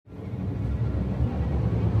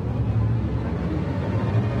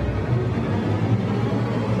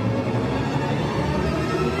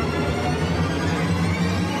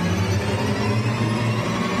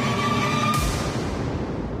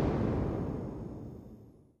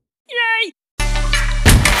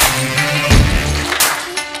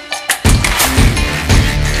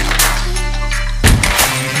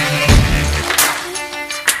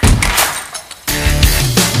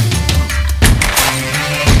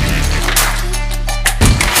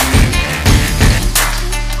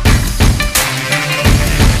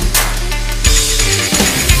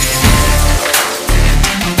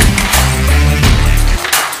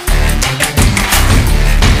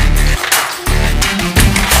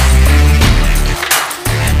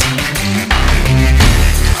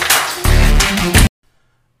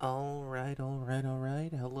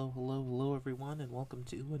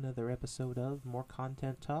welcome to another episode of More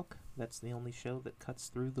Content Talk. That's the only show that cuts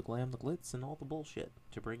through the glam, the glitz, and all the bullshit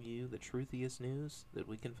to bring you the truthiest news that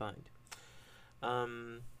we can find.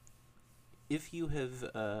 If you have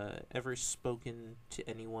ever spoken to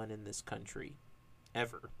anyone in this country,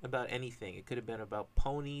 ever, about anything, it could have been about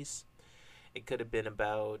ponies, it could have been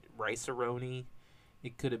about rice-a-roni,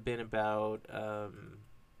 it could have been about,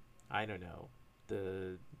 I don't know,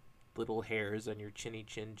 the little hairs on your chinny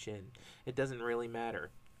chin chin. It doesn't really matter.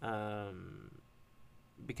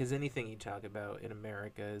 Because anything you talk about in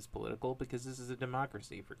America is political, because this is a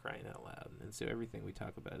democracy, for crying out loud. And so everything we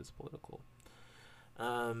talk about is political.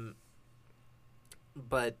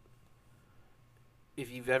 But if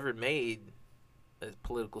you've ever made a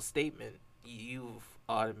political statement, you've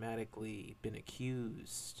automatically been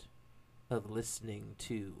accused of listening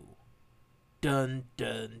to dun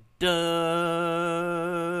dun dun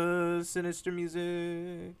sinister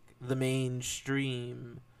music, the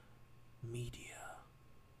mainstream media.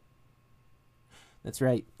 That's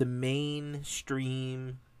right, the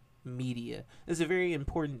mainstream media. There's a very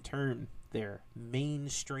important term there,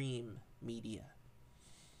 mainstream media.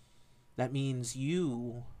 That means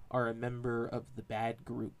you are a member of the bad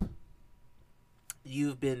group.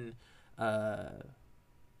 You've been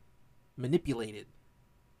manipulated,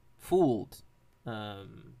 fooled,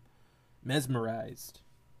 mesmerized,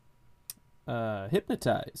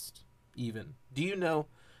 hypnotized, even. Do you know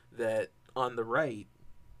that on the right,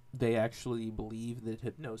 they actually believe that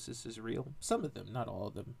hypnosis is real? Some of them, not all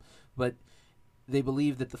of them. But they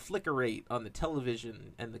believe that the flicker rate on the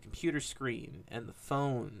television and the computer screen and the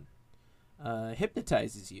phone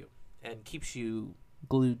hypnotizes you and keeps you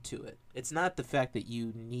glued to it. It's not the fact that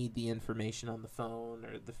you need the information on the phone,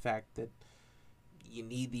 or the fact that you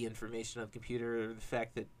need the information on the computer, or the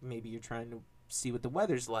fact that maybe you're trying to see what the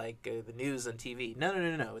weather's like, the news on TV.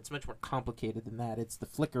 No. It's much more complicated than that. It's the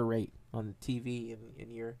flicker rate on the TV,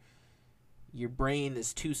 and your brain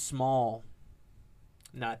is too small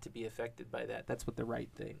not to be affected by that. That's what the right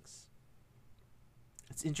thinks.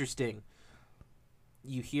 It's interesting.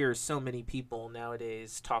 You hear so many people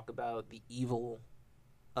nowadays talk about the evil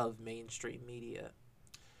of mainstream media.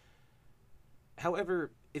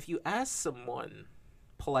 However, if you ask someone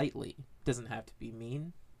politely, doesn't have to be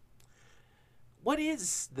mean, what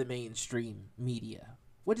is the mainstream media?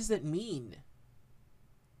 What does that mean?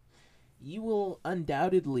 You will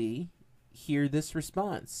undoubtedly hear this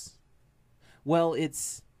response. Well,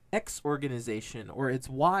 it's X organization, or it's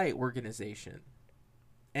Y organization.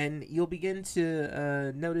 And you'll begin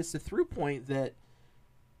to notice a through point that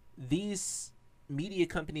these media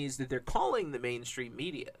companies that they're calling the mainstream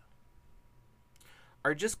media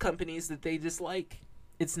are just companies that they dislike.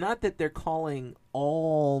 It's not that they're calling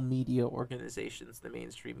all media organizations the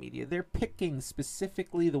mainstream media. They're picking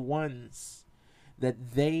specifically the ones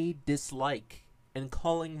that they dislike and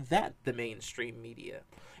calling that the mainstream media.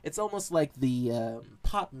 It's almost like the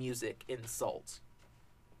pop music insult.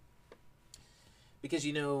 Because,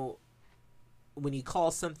 you know, when you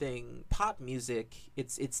call something pop music,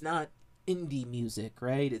 it's not indie music,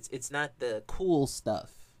 right? It's not the cool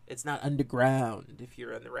stuff. It's not underground if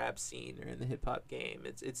you're in the rap scene or in the hip hop game.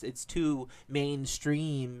 It's too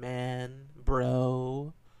mainstream, man,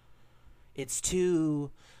 bro. It's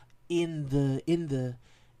too in the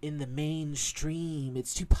mainstream.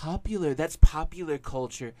 It's too popular. That's popular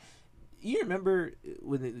culture. You remember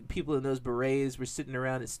when the people in those berets were sitting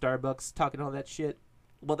around at Starbucks talking all that shit?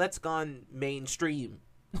 Well, that's gone mainstream.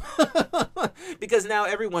 Because now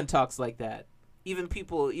everyone talks like that. Even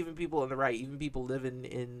people on the right, even people living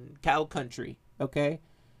in cow country, okay?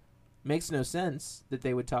 Makes no sense that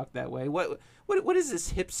they would talk that way. What is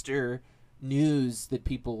this hipster news that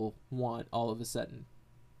people want all of a sudden?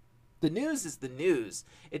 The news is the news.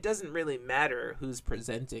 It doesn't really matter who's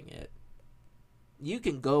presenting it. You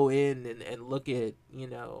can go in and look at, you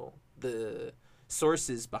know, the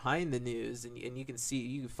sources behind the news, and you can see,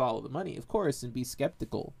 you can follow the money, of course, and be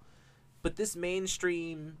skeptical. But this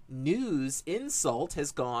mainstream news insult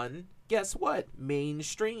has gone, guess what?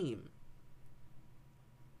 Mainstream.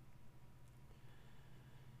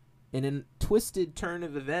 In a twisted turn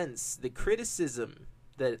of events, the criticism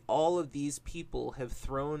that all of these people have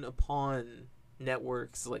thrown upon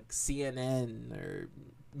networks like CNN or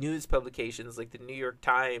news publications like the New York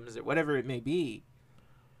Times or whatever it may be,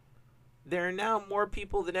 there are now more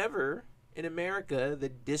people than ever in America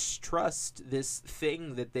that distrust this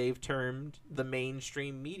thing that they've termed the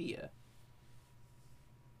mainstream media.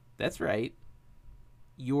 That's right.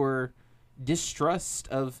 Your distrust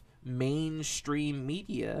of mainstream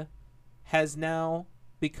media has now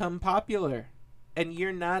become popular. And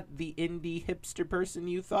you're not the indie hipster person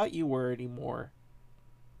you thought you were anymore.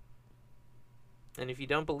 And if you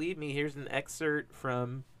don't believe me, here's an excerpt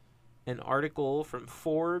from an article from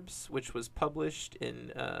Forbes, which was published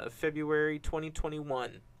in February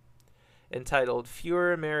 2021, entitled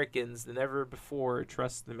 "Fewer Americans Than Ever Before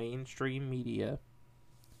Trust the Mainstream Media."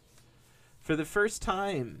 For the first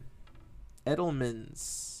time,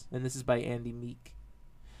 Edelman's, and this is by Andy Meek,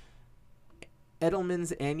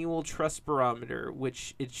 Edelman's annual trust barometer,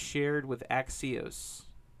 which it shared with Axios,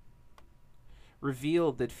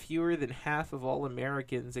 revealed that fewer than half of all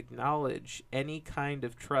Americans acknowledge any kind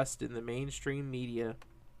of trust in the mainstream media.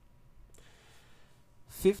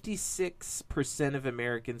 56% of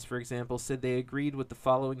Americans, for example, said they agreed with the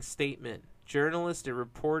following statement: journalists and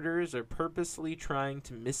reporters are purposely trying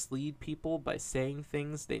to mislead people by saying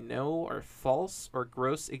things they know are false or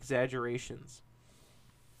gross exaggerations.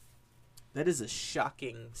 That is a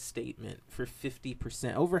shocking statement for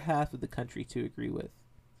 50%, over half of the country to agree with.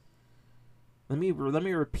 Let me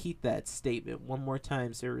repeat that statement one more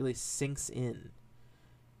time so it really sinks in.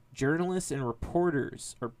 Journalists and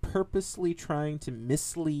reporters are purposely trying to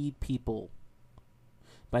mislead people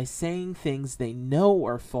by saying things they know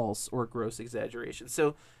are false or gross exaggerations.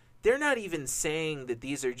 So they're not even saying that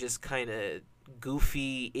these are just kind of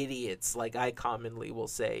goofy idiots, like I commonly will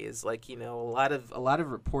say. Is like, you know, a lot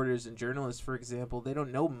of reporters and journalists, for example, they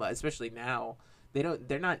don't know much, especially now.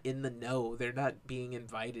 They're not in the know. They're not being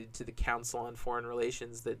invited to the Council on Foreign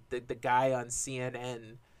Relations. The guy on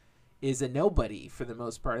CNN is a nobody for the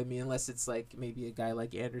most part. I mean, unless it's like maybe a guy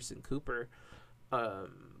like Anderson Cooper.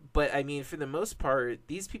 But I mean, for the most part,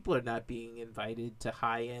 these people are not being invited to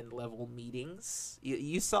high-end level meetings.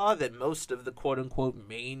 You saw that most of the quote-unquote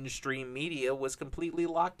mainstream media was completely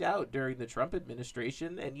locked out during the Trump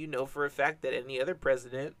administration, and you know for a fact that any other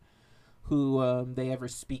president who they ever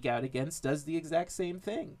speak out against does the exact same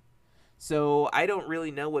thing. So I don't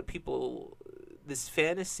really know what people, this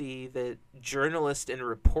fantasy that journalists and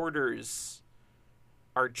reporters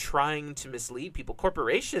are trying to mislead people.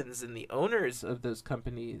 Corporations and the owners of those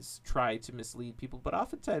companies try to mislead people, but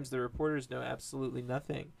oftentimes the reporters know absolutely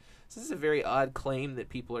nothing. So this is a very odd claim that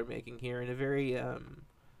people are making here, and a very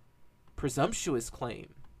presumptuous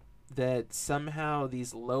claim that somehow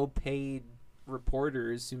these low-paid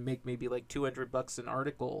reporters who make maybe like $200 an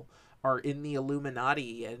article are in the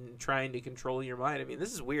Illuminati and trying to control your mind. I mean,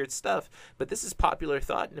 this is weird stuff, but this is popular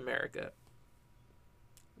thought in America.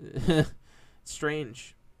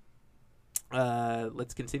 Strange.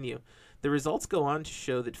 Let's continue. The results go on to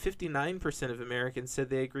show that 59% of Americans said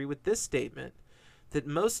they agree with this statement, that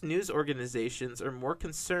most news organizations are more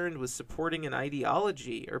concerned with supporting an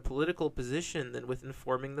ideology or political position than with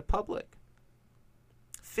informing the public.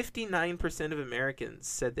 59% of Americans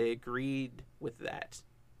said they agreed with that.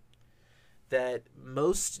 That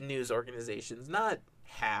most news organizations, not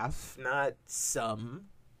half, not some,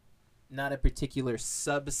 not a particular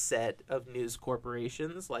subset of news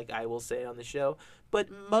corporations, like I will say on the show, but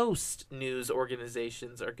most news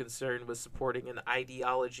organizations are concerned with supporting an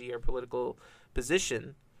ideology or political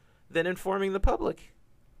position than informing the public.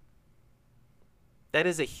 That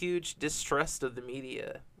is a huge distrust of the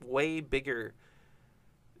media, way bigger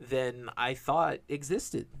than I thought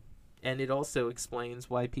existed. And it also explains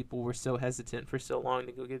why people were so hesitant for so long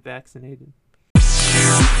to go get vaccinated.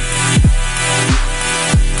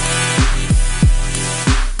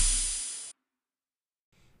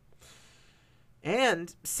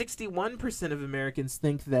 And 61% of Americans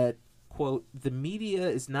think that, quote, the media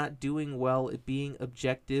is not doing well at being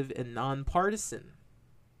objective and nonpartisan.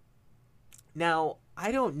 Now,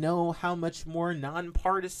 I don't know how much more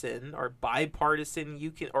nonpartisan or bipartisan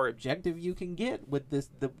you can, or objective you can get with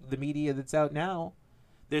the media that's out now.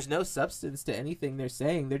 There's no substance to anything they're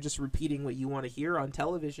saying. They're just repeating what you want to hear on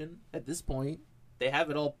television at this point. They have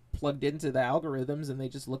it all plugged into the algorithms, and they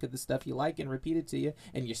just look at the stuff you like and repeat it to you,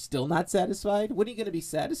 and you're still not satisfied? When are you going to be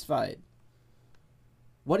satisfied?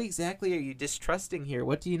 What exactly are you distrusting here?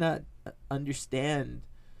 What do you not understand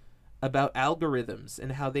about algorithms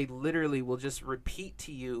and how they literally will just repeat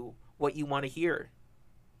to you what you want to hear?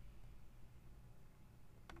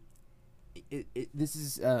 This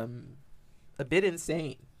is a bit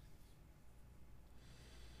insane.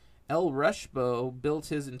 L. Rushbo built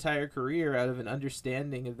his entire career out of an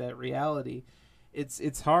understanding of that reality.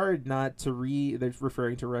 It's hard not to read, they're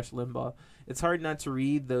referring to Rush Limbaugh, it's hard not to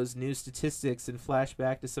read those new statistics and flash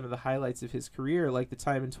back to some of the highlights of his career, like the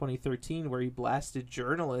time in 2013 where he blasted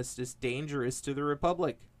journalists as dangerous to the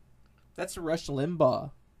Republic. That's Rush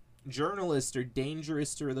Limbaugh. Journalists are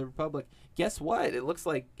dangerous to the Republic. Guess what? It looks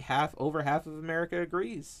like over half of America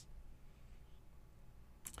agrees.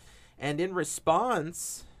 And in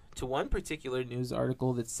response to one particular news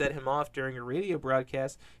article that set him off during a radio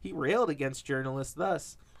broadcast, he railed against journalists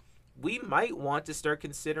thus: "We might want to start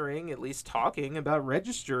considering at least talking about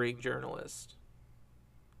registering journalists."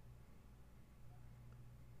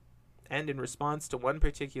 And in response to one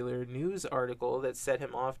particular news article that set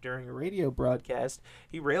him off during a radio broadcast,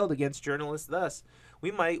 he railed against journalists thus: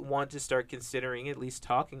 "We might want to start considering at least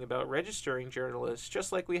talking about registering journalists,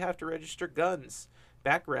 just like we have to register guns,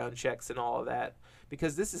 background checks, and all of that.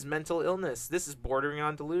 Because this is mental illness. This is bordering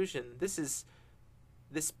on delusion. This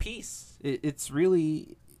piece. It's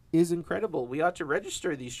really is incredible. We ought to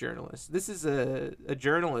register these journalists. This is a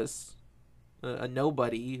journalist, a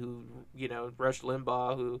nobody who, Rush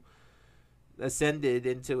Limbaugh, who ascended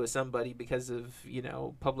into a somebody because of,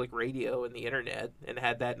 public radio and the internet, and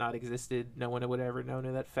had that not existed, no one would ever known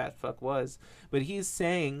who that fat fuck was. But he's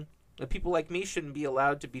saying that people like me shouldn't be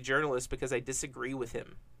allowed to be journalists because I disagree with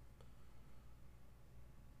him.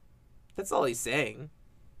 That's all he's saying.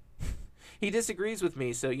 He disagrees with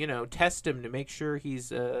me, so, test him to make sure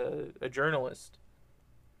he's a journalist.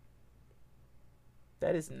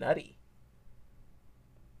 That is nutty.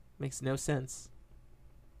 Makes no sense.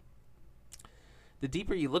 The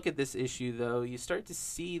deeper you look at this issue, though, you start to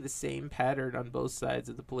see the same pattern on both sides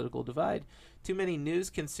of the political divide. Too many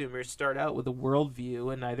news consumers start out with a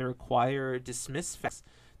worldview and either acquire or dismiss facts,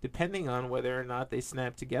 depending on whether or not they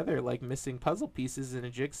snap together like missing puzzle pieces in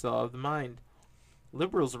a jigsaw of the mind.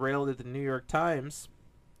 Liberals railed at the New York Times,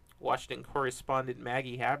 Washington correspondent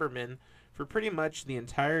Maggie Haberman, for pretty much the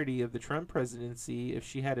entirety of the Trump presidency if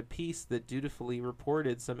she had a piece that dutifully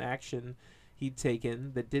reported some action he'd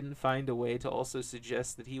taken that didn't find a way to also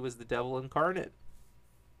suggest that he was the devil incarnate.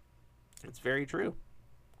 It's very true.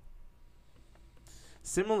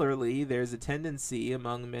 Similarly, there's a tendency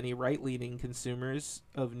among many right-leaning consumers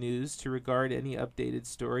of news to regard any updated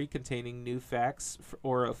story containing new facts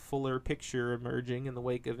or a fuller picture emerging in the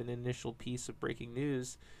wake of an initial piece of breaking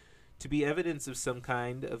news to be evidence of some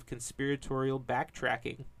kind of conspiratorial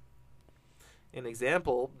backtracking. An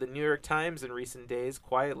example, the New York Times in recent days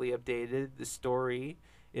quietly updated the story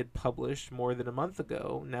it published more than a month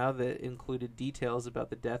ago, now that it included details about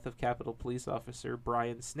the death of Capitol Police Officer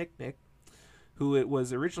Brian Sicknick, who it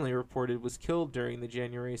was originally reported was killed during the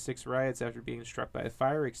January 6 riots after being struck by a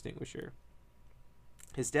fire extinguisher.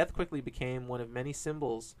 His death quickly became one of many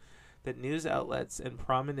symbols that news outlets and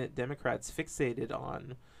prominent Democrats fixated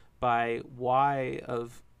on by way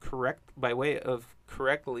of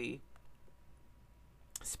correctly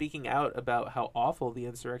speaking out about how awful the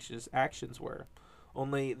insurrectionist actions were.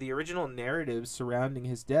 Only the original narrative surrounding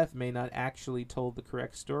his death may not actually told the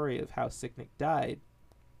correct story of how Sicknick died.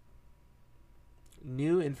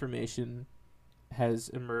 New information has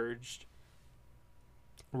emerged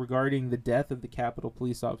regarding the death of the Capitol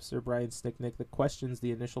Police Officer Brian Sicknick that questions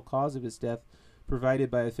the initial cause of his death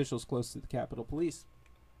provided by officials close to the Capitol Police.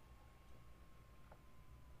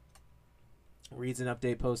 Reads an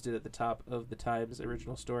update posted at the top of the Times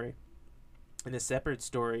original story. In a separate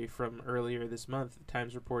story from earlier this month, the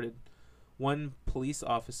Times reported one police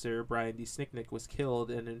officer, Brian D. Sicknick, was killed,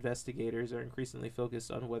 and investigators are increasingly focused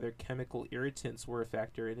on whether chemical irritants were a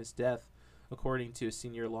factor in his death, according to a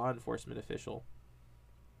senior law enforcement official.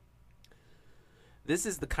 This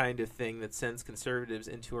is the kind of thing that sends conservatives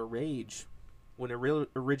into a rage when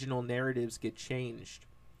original narratives get changed,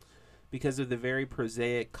 because of the very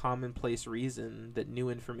prosaic, commonplace reason that new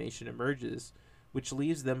information emerges, which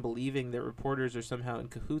leaves them believing that reporters are somehow in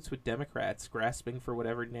cahoots with Democrats, grasping for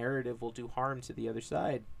whatever narrative will do harm to the other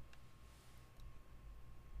side.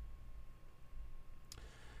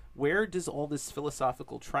 Where does all this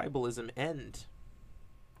philosophical tribalism end?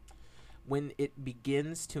 When it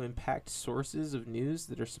begins to impact sources of news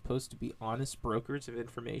that are supposed to be honest brokers of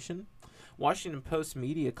information? Washington Post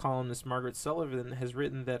media columnist Margaret Sullivan has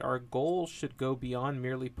written that our goal should go beyond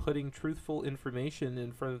merely putting truthful information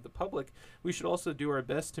in front of the public. We should also do our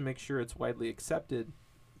best to make sure it's widely accepted.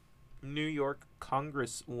 New York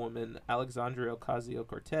Congresswoman Alexandria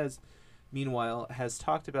Ocasio-Cortez, meanwhile, has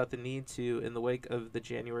talked about the need to, in the wake of the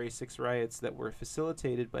January 6 riots that were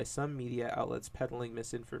facilitated by some media outlets peddling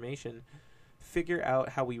misinformation, figure out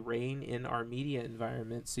how we rein in our media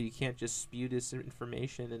environment so you can't just spew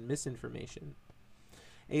disinformation and misinformation.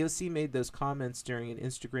 AOC made those comments during an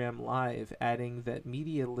Instagram Live, adding that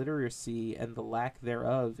media literacy and the lack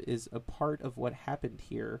thereof is a part of what happened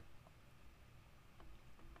here.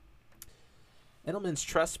 Edelman's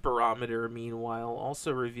Trust Barometer, meanwhile,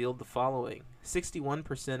 also revealed the following.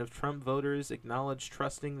 61% of Trump voters acknowledge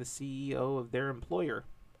trusting the CEO of their employer.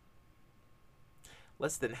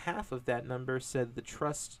 Less than half of that number said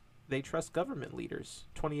they trust government leaders,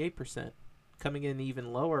 28%. coming in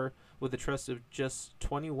even lower with a trust of just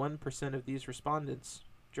 21% of these respondents,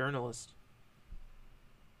 journalists.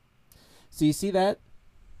 So you see that?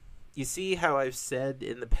 You see how I've said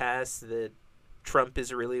in the past that Trump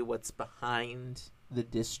is really what's behind The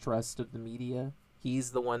distrust of the media.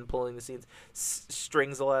 He's the one pulling the scenes,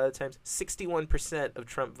 strings a lot of times. 61% of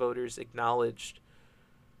Trump voters acknowledged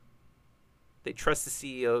they trust the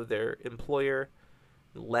CEO of their employer.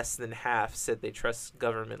 Less than half said they trust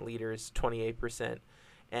government leaders, 28%,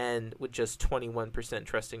 and with just 21%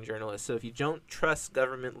 trusting journalists. So if you don't trust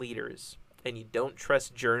government leaders and you don't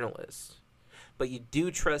trust journalists, but you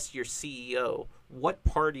do trust your CEO, what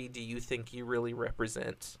party do you think you really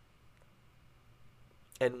represent?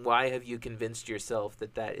 And why have you convinced yourself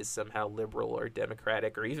that that is somehow liberal or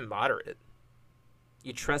democratic or even moderate?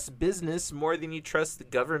 You trust business more than you trust the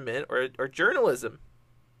government or journalism.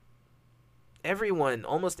 Everyone,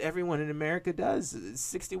 almost everyone in America does.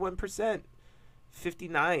 61%,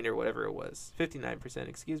 59 or whatever it was. 59%,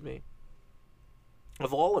 excuse me.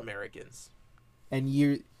 Of all Americans. And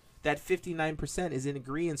that 59% is in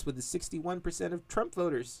agreement with the 61% of Trump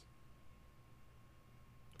voters,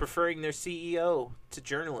 preferring their CEO to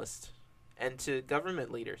journalists and to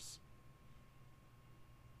government leaders.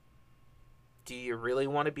 Do you really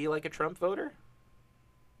want to be like a Trump voter?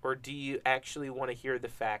 Or do you actually want to hear the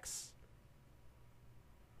facts?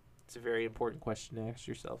 It's a very important question to ask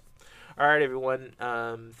yourself. All right, everyone.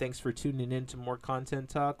 Thanks for tuning in to More Content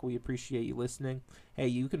Talk. We appreciate you listening. Hey,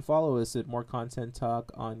 you can follow us at More Content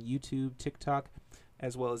Talk on YouTube, TikTok,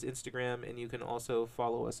 as well as Instagram, and you can also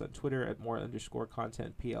follow us on Twitter at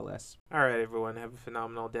 @more_content PLS. All right, everyone. Have a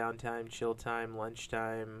phenomenal downtime, chill time,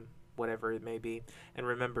 lunchtime, whatever it may be. And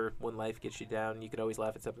remember, when life gets you down, you can always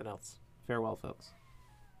laugh at something else. Farewell, folks.